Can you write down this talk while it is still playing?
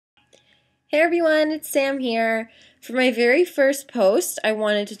Hey everyone, it's Sam here. For my very first post, I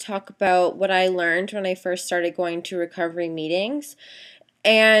wanted to talk about what I learned when I first started going to recovery meetings,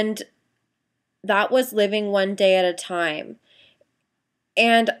 and that was living one day at a time.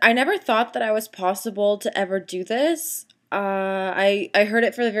 And I never thought that I was possible to ever do this. I heard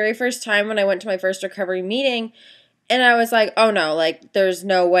it for the very first time when I went to my first recovery meeting, and I was like, oh no, like, there's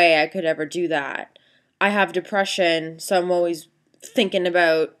no way I could ever do that. I have depression, so I'm always thinking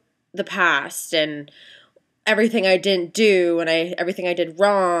about the past and everything I didn't do and everything I did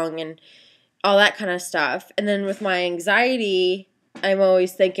wrong and all that kind of stuff. And then with my anxiety, I'm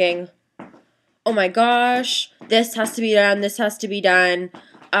always thinking, "Oh my gosh, this has to be done, this has to be done."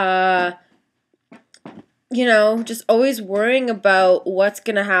 Uh, just always worrying about what's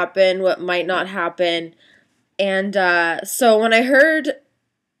going to happen, what might not happen. And so when I heard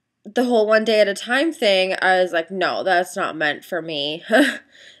the whole one day at a time thing, I was like, no, that's not meant for me.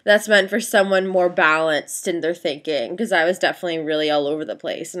 That's meant for someone more balanced in their thinking, because I was definitely really all over the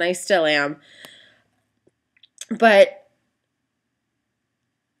place, and I still am. But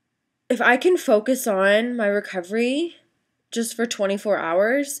if I can focus on my recovery just for 24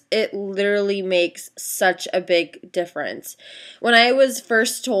 hours, it literally makes such a big difference. When I was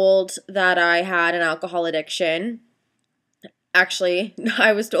first told that I had an alcohol addiction, actually,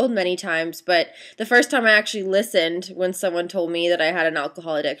 I was told many times, but the first time I actually listened when someone told me that I had an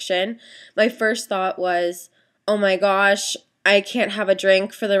alcohol addiction, my first thought was, oh my gosh, I can't have a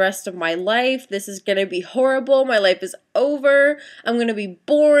drink for the rest of my life. This is going to be horrible. My life is over. I'm going to be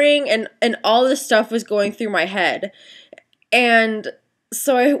boring. And all this stuff was going through my head. And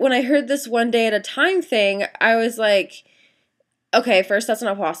so when I heard this one day at a time thing, I was like, okay, first, that's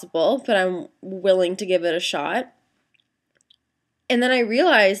not possible, but I'm willing to give it a shot. And then I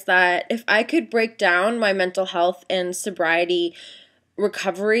realized that if I could break down my mental health and sobriety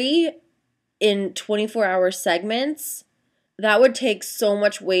recovery in 24-hour segments, that would take so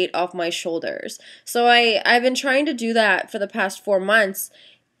much weight off my shoulders. So I've been trying to do that for the past 4 months,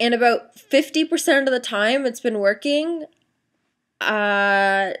 and about 50% of the time it's been working.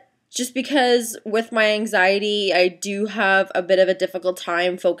 Just because with my anxiety, I do have a bit of a difficult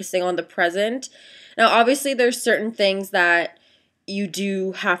time focusing on the present. Now, obviously, there's certain things that you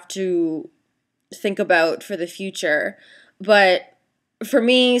do have to think about for the future. But for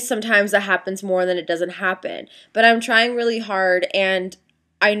me, sometimes that happens more than it doesn't happen. But I'm trying really hard, and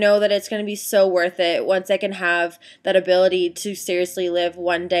I know that it's going to be so worth it once I can have that ability to seriously live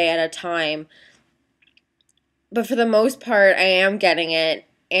one day at a time. But for the most part, I am getting it.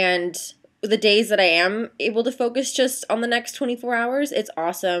 And the days that I am able to focus just on the next 24 hours, it's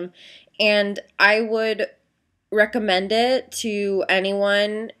awesome. And I would recommend it to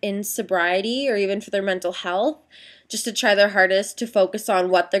anyone in sobriety or even for their mental health, just to try their hardest to focus on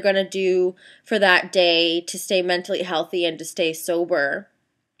what they're going to do for that day to stay mentally healthy and to stay sober.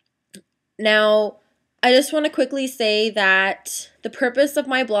 Now, I just want to quickly say that the purpose of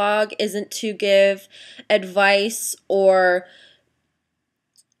my blog isn't to give advice or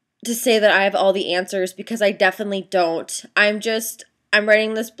to say that I have all the answers, because I definitely don't. I'm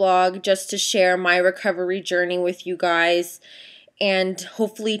writing this blog just to share my recovery journey with you guys, and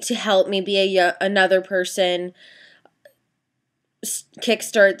hopefully to help maybe another person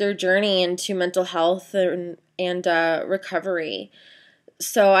kickstart their journey into mental health and recovery.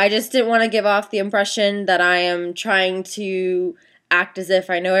 So I just didn't want to give off the impression that I am trying to act as if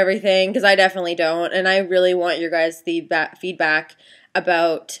I know everything, because I definitely don't, and I really want your guys' feedback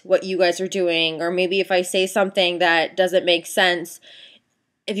about what you guys are doing, or maybe if I say something that doesn't make sense,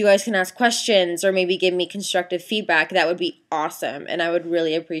 if you guys can ask questions or maybe give me constructive feedback, that would be awesome, and I would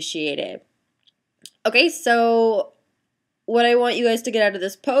really appreciate it. Okay, so what I want you guys to get out of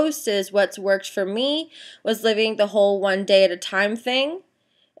this post is what's worked for me was living the whole one day at a time thing,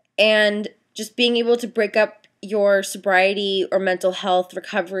 and just being able to break up your sobriety or mental health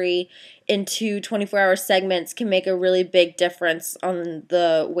recovery into 24-hour segments can make a really big difference on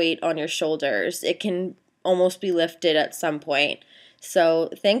the weight on your shoulders. It can almost be lifted at some point.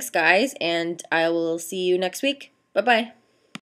 So thanks, guys, and I will see you next week. Bye-bye.